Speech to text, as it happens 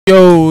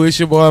Yo, it's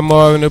your boy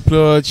Marvin the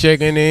Plug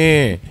checking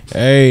in.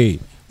 Hey,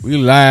 we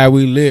live,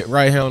 we lit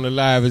right here on the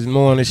Livest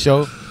morning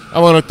show. I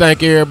want to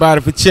thank everybody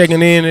for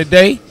checking in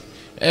today.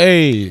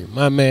 Hey,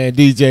 my man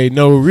DJ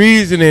No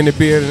Reason in the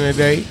building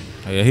today.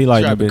 Yeah, he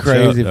like dropping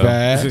crazy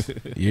vibes.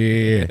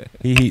 Yeah,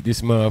 he heat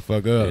this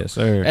motherfucker up. Yes,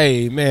 sir.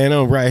 Hey, man,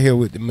 I'm right here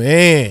with the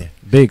man.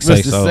 Big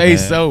say Mr. so. Say Man.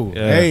 So.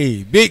 Yeah.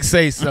 Hey, big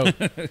say so.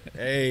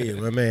 Hey,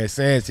 my man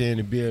Sanchez in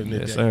the building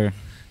today. Yes, sir.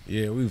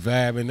 Yeah, we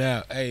vibing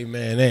out. Hey,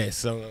 man, that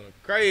song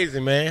crazy,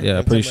 man. Yeah,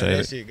 I'm talking appreciate about it.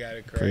 That shit got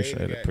it crazy.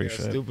 Appreciate it, Got appreciate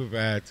that it. stupid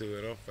vibe to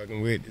it. I'm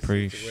fucking with this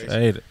Appreciate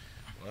situation.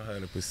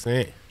 it.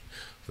 100%.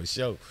 For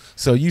sure.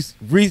 So you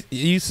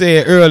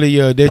said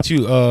earlier that you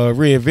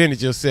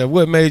reinvented yourself.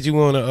 What made you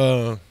want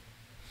to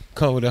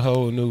come with a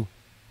whole new?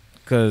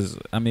 Because,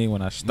 I mean,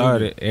 when I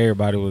started,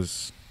 everybody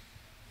was,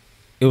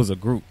 it was a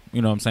group.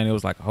 You know what I'm saying? It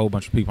was like a whole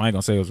bunch of people. I ain't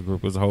going to say it was a group.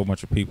 It was a whole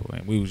bunch of people.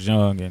 And we was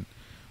young, and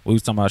we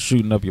was talking about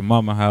shooting up your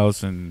mama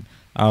house and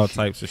all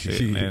types of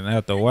shit. And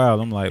after a while,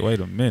 I'm like, wait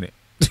a minute.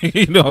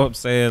 You know what I'm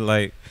saying?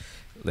 Like,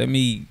 let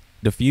me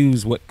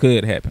diffuse what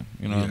could happen.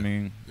 You know what I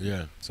mean?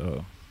 Yeah.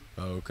 So...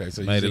 Okay,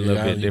 so made you it a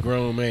little bit different.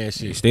 Grown man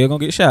shit. You still gonna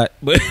get shot,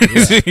 but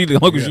as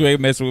long as you ain't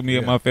messing with me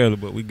and my family,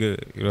 but we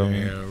good. You know what I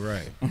mean? Yeah,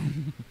 right.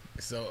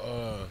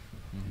 So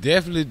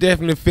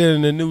definitely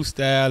feeling the new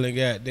style and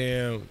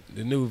goddamn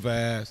the new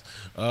vibes.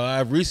 I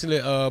recently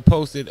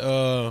reposted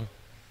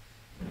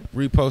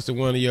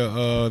one of your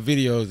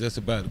videos that's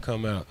about to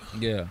come out.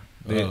 Yeah.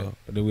 That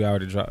we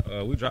already dropped.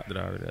 We dropped it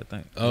already, I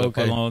think.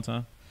 Okay. For a long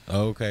time.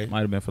 Okay.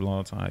 Might have been for a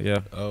long time. Yeah.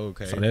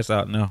 Okay. So that's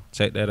out now.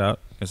 Check that out.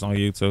 It's on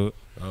YouTube.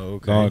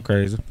 Okay. Going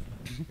crazy.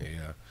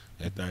 Yeah.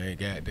 That thing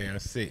goddamn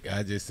sick.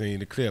 I just seen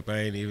the clip. I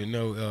ain't even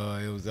know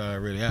it was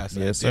already out. So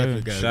Yes,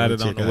 sir. Shot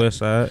it on the out. west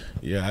side.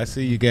 Yeah, I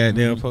see you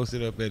goddamn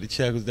posted up at the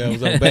Checkers. That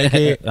was on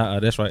Bankhead.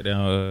 That's right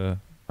down,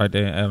 right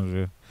there in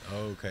Adamsville.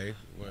 Okay.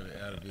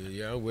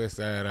 Yeah, I'm west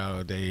side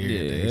all day.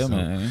 Yeah, so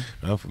man.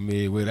 I'm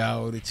familiar with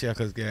all the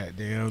Checkers.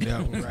 Goddamn,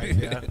 that one right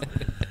there.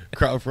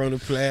 Across from the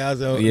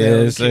plaza.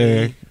 Yes,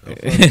 sir.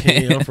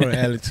 I'm from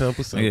Allen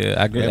Temple. So yeah,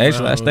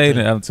 I stayed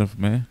in Allen Temple,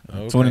 man.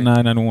 Okay.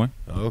 2991.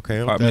 Okay,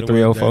 I'm Apartment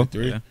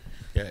 304. Yeah.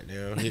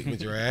 Goddamn, Hickman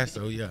Drive.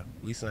 So yeah,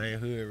 we same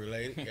hood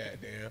related.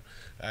 Goddamn,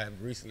 I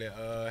recently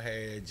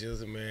had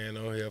Jizzle Man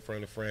on here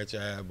from the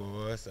Franchise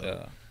Boys.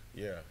 So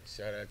yeah,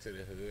 shout out to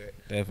the hood.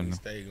 Definitely. We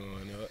stay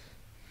going up.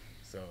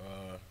 So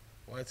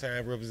one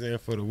time representing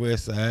for the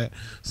West Side.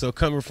 So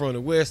coming from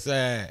the West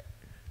Side,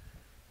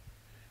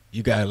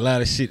 you got a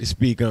lot of shit to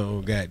speak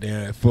on,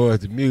 goddamn, as far as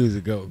the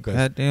music go.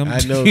 Goddamn, I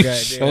know, goddamn,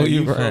 show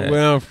you from right.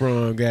 where I'm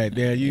from,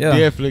 goddamn, you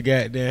definitely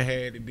goddamn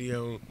had to be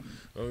on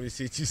the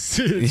shit you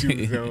said you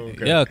was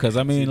on. Yeah, cause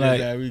I mean, that's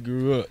like, how we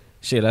grew up.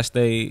 Shit, I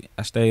stayed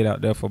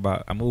out there for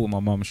about. I moved with my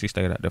mom, and she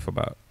stayed out there for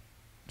about.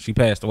 She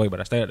passed away, but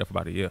I stayed out there for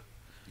about a year.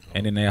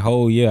 And in that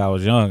whole year, I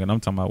was young, and I'm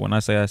talking about when I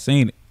say I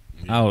seen it,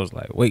 I was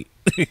like, wait,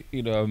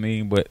 you know what I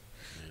mean? But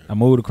I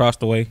moved across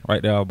the way,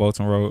 right there on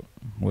Bolton Road,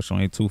 which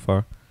ain't too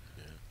far.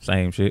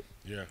 Same shit.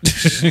 Yeah,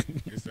 it's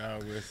all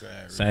West Side.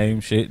 Right?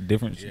 Same shit,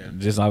 different.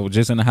 Just I was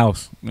just in the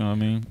house. You know what I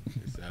mean?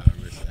 It's all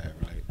West Side,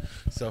 right?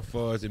 So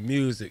far as the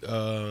music,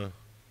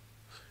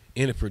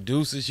 any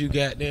producers you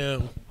got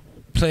down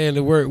planning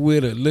to work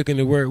with or looking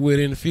to work with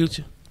in the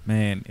future?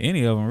 Man,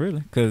 any of them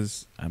really?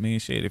 Cause I mean,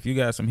 shit, if you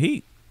got some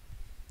heat,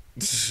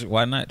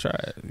 why not try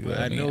it? Well,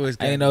 I know it's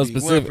ain't got no to be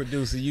specific one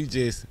producer. You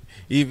just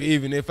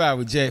even if I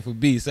was Jack for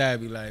beats, I'd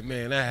be like,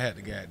 man, I had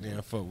to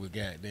goddamn fuck with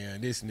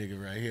goddamn this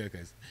nigga right here,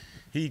 cause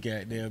he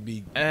goddamn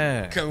be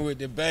coming with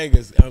the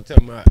bangers. I'm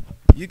talking about.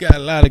 You got a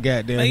lot of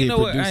goddamn. Man, you hit know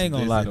what? producers I ain't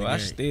gonna lie though.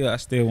 I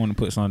still want to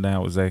put something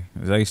down with Zay.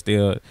 Zay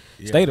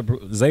Zay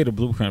the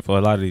blueprint for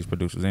a lot of these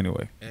producers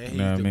anyway. And he's you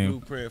know the what I mean?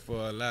 blueprint for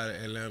a lot of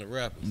Atlanta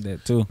rappers.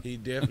 That too. He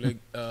definitely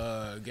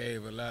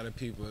gave a lot of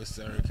people a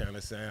certain kind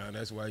of sound.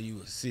 That's why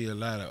you see a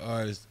lot of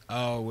artists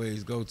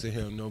always go to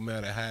him, no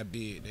matter how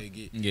big they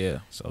get. Yeah.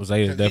 So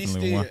Zay is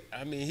definitely one.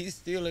 I mean, he's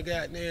still a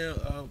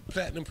goddamn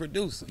platinum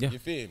producer. Yeah. You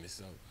feel me?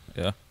 So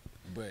yeah.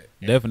 But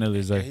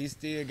definitely Zay. He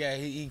still got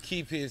he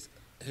keep his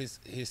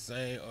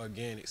same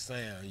organic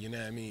sound. You know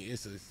what I mean?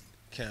 It's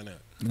a kind of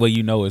well,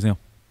 you know, it's him.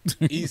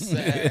 East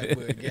Side,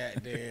 but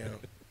goddamn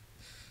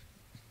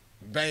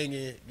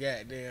banging,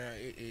 goddamn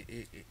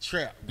it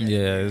trap. Goddamn.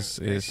 Yeah, it's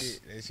that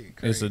shit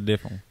crazy. It's a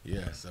different one.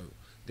 Yeah, so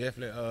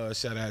definitely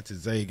shout out to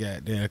Zay,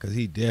 goddamn, because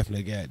he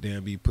definitely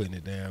goddamn be putting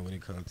it down when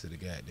it comes to the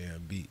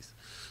goddamn beats.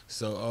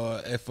 So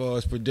as far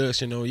as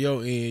production on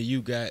your end,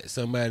 you got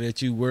somebody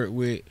that you work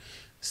with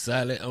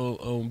solid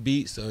on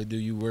beats, or do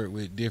you work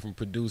with different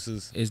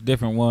producers? It's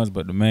different ones,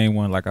 but the main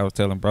one, like I was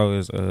telling bro,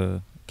 is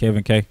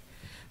Kevin K.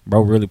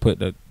 Bro really put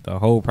the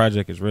whole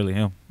project is really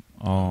him.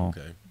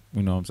 Okay.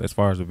 You know, as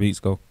far as the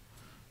beats go,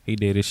 he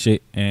did his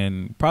shit,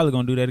 and probably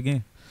gonna do that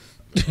again.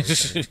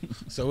 Okay.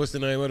 So what's the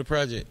name of the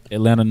project?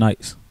 Atlanta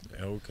Nights.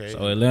 Okay.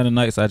 So Atlanta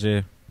Nights, I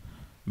just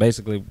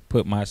basically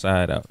put my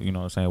side out. You know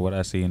what I'm saying? What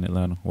I see in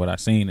Atlanta, what I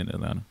seen in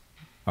Atlanta,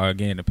 or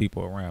again the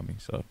people around me.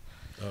 So.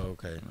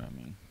 Okay. You know what I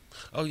mean?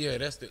 Oh yeah,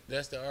 that's the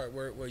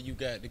artwork where you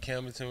got the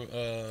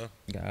Camilton.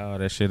 Got all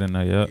that shit in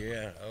there. Yep.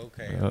 Yeah.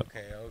 Okay. Yep.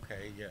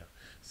 Okay. Yeah.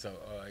 So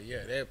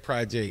yeah, that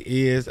project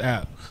is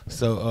out.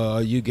 So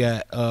you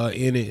got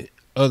any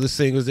other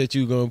singles that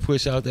you gonna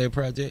push out that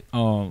project?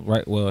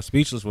 Right. Well,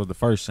 Speechless was the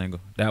first single.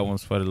 That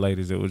one's for the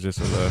ladies. It was just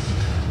a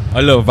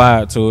little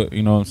vibe to it.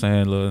 You know what I'm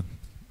saying? A little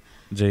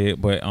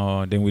jig. But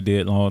then we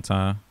did Long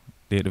Time.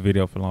 Did the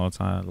video for Long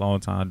Time. Long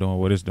Time doing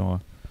what it's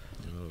doing.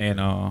 Okay. And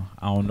I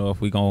don't know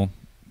if we gonna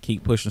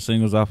keep pushing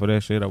singles off of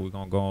that shit or we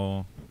gonna go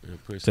on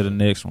to the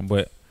next one.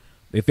 But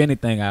if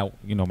anything,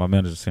 my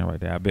manager's saying right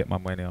there, I bet my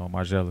money on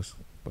Margielas.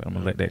 But I'm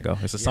gonna let that go.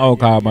 It's a song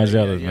called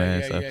Margielas,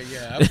 man.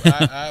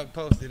 I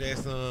posted that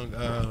song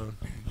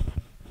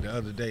the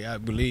other day. I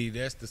believe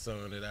that's the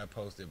song that I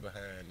posted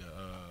behind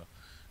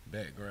the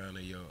background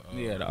of your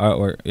the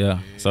artwork.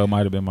 Yeah. So it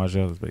might have been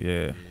Margielas, but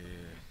yeah.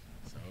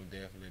 So I'm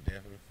definitely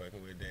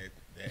fucking with that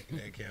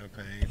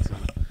campaign too.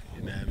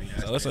 You know what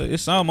I mean? So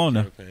it's something on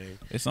there.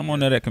 It's something on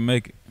there that can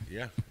make it.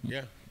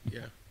 Yeah.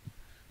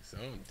 So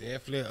I'm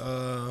definitely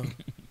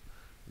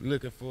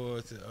looking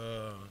forward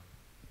to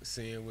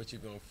seeing what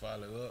you're gonna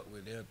follow up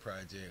with that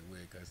project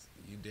with, cause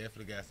you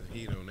definitely got some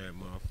heat on that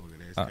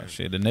motherfucker. That's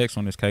shit. The next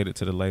one is catered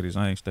to the ladies.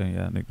 I ain't staying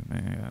y'all niggas,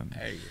 man.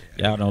 Hey,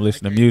 y'all don't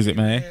listen to music,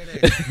 man.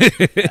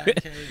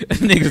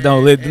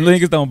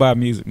 Niggas don't buy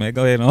music, man.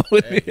 Go ahead on.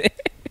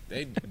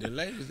 The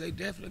ladies, they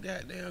definitely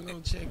gonna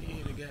check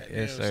in and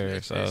yes,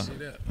 sir. So that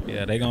shit up.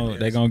 Yeah, they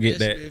gonna get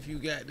that. If you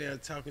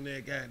talking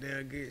that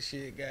good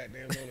shit, on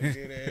a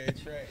good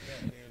ass track,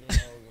 them hoes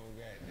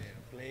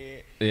gonna play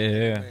it.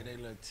 Yeah. They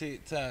little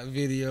TikTok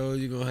videos,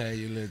 you gonna have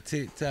your little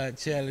TikTok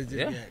challenges.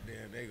 Yeah.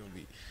 They gonna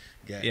be.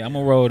 Yeah, I'm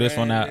gonna roll this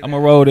one out. I'm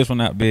gonna roll this one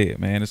out big,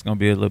 man. It's gonna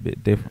be a little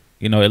bit different.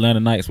 Atlanta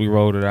Nights, we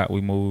rolled it out.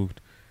 We moved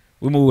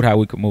how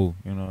we could move.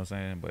 You know what I'm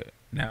saying? But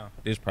now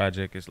this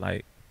project is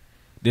like,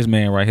 this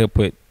man right here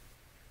put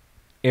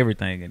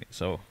everything in it.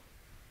 So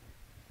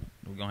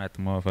we're gonna have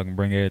to motherfucking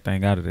bring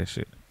everything out of that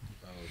shit.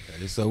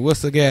 Okay, so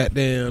what's a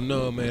goddamn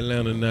normal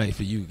Atlanta night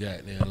for you,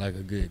 goddamn, like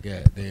a good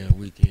goddamn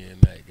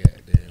weekend night,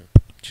 goddamn?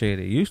 Shit,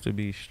 it used to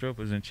be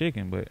strippers and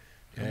chicken, but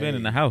I've been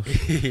in the house.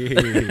 You know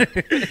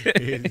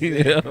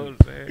what I'm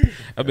saying?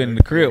 I've been in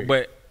the crib,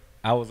 but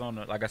I was on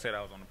the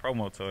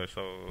promo tour,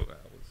 so I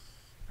was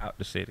out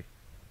the city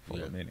for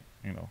a minute,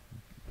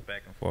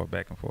 back and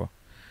forth.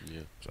 Yeah.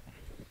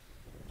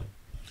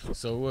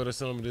 So what are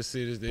some of the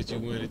cities that you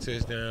went and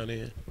touched down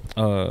in?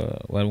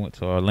 Well, I went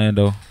to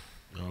Orlando.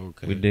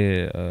 Okay. We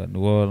did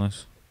New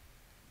Orleans.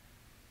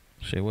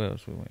 Shit, where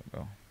else we went,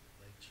 bro?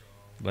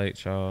 Lake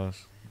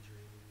Charles.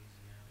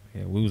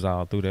 Yeah, we was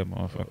all through that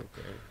motherfucker.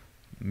 Okay.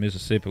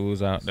 Mississippi, we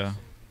was out there.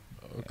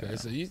 Okay,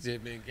 so you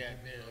just been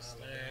goddamn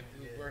sliding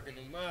through working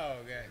the mall,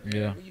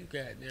 goddamn. Yeah. Where you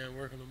goddamn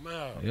working the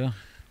mall? Yeah.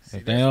 See,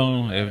 if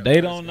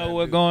they don't know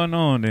what's going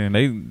on, then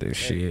they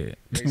shit.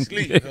 They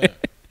sleep, huh?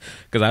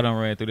 Cause I done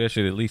ran through that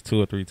shit at least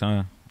 2 or 3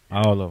 times.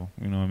 All of them,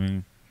 you know what I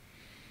mean?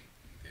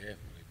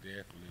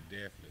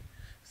 Definitely.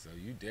 So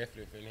you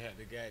definitely finna have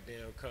to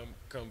goddamn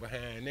come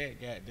behind that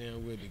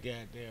goddamn with the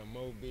goddamn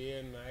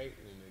mobile night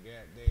and the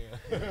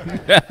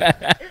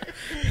goddamn.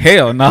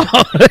 Hell no.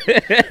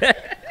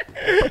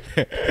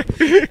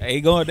 I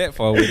ain't going that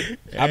far with it.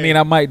 I mean,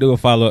 I might do a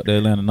follow up to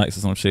Atlanta Nights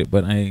or some shit,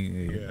 but I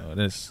ain't.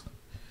 That's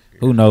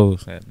who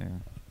knows.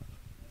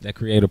 That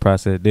creative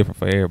process is different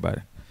for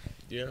everybody.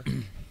 Yeah.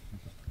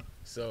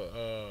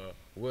 So,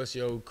 what's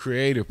your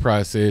creative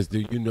process? Do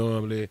you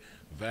normally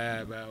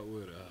vibe out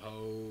with a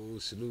whole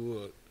slew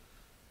of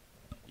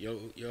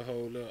your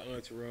whole little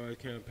entourage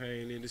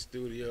campaign in the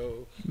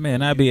studio?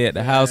 Man, I be at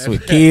the house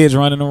with kids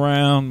running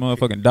around,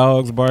 motherfucking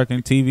dogs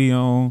barking, TV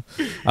on,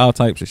 all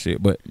types of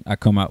shit. But I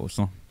come out with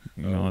some.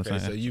 You know what I'm saying?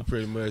 So you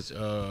pretty much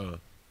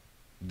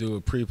do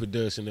a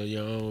pre-production of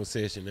your own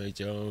session at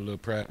your own little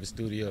private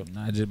studio.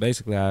 Nah, just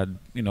basically I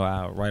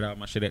write out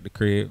my shit at the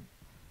crib.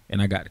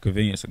 And I got the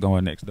convenience of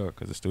going next door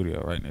because the studio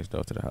right next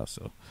door to the house.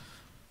 So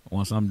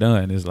once I'm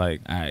done, it's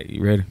like, all right,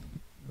 you ready?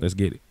 Let's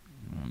get it.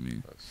 You know what I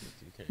mean? Oh, shit,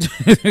 you can't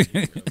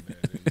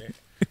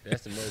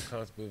that's the most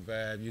comfortable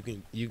vibe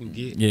you can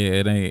get.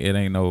 Yeah, it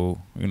ain't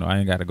no, I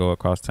ain't got to go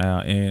across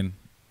town. And,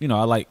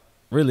 I like,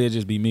 really it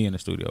just be me in the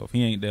studio. If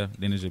he ain't there,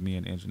 then it's just me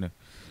and the engineer.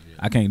 Yeah.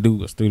 I can't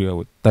do a studio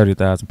with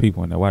 30,000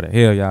 people in there. Why the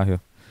hell y'all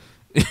here?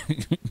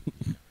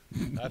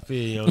 I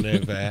feel you on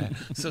that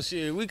vibe. So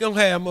shit, we gonna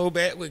have more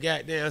back with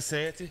goddamn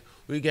Santa.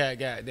 We got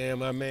goddamn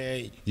my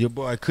man, your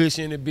boy Kush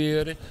in the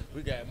building.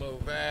 We got more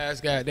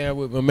vibes goddamn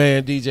with my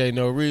man DJ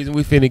No Reason.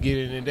 We finna get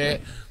into that.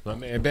 My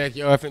man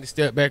Backyard finna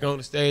step back on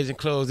the stage and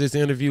close this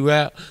interview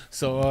out.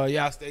 So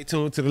y'all stay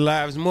tuned to the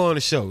Livest Morning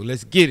Show.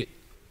 Let's get it.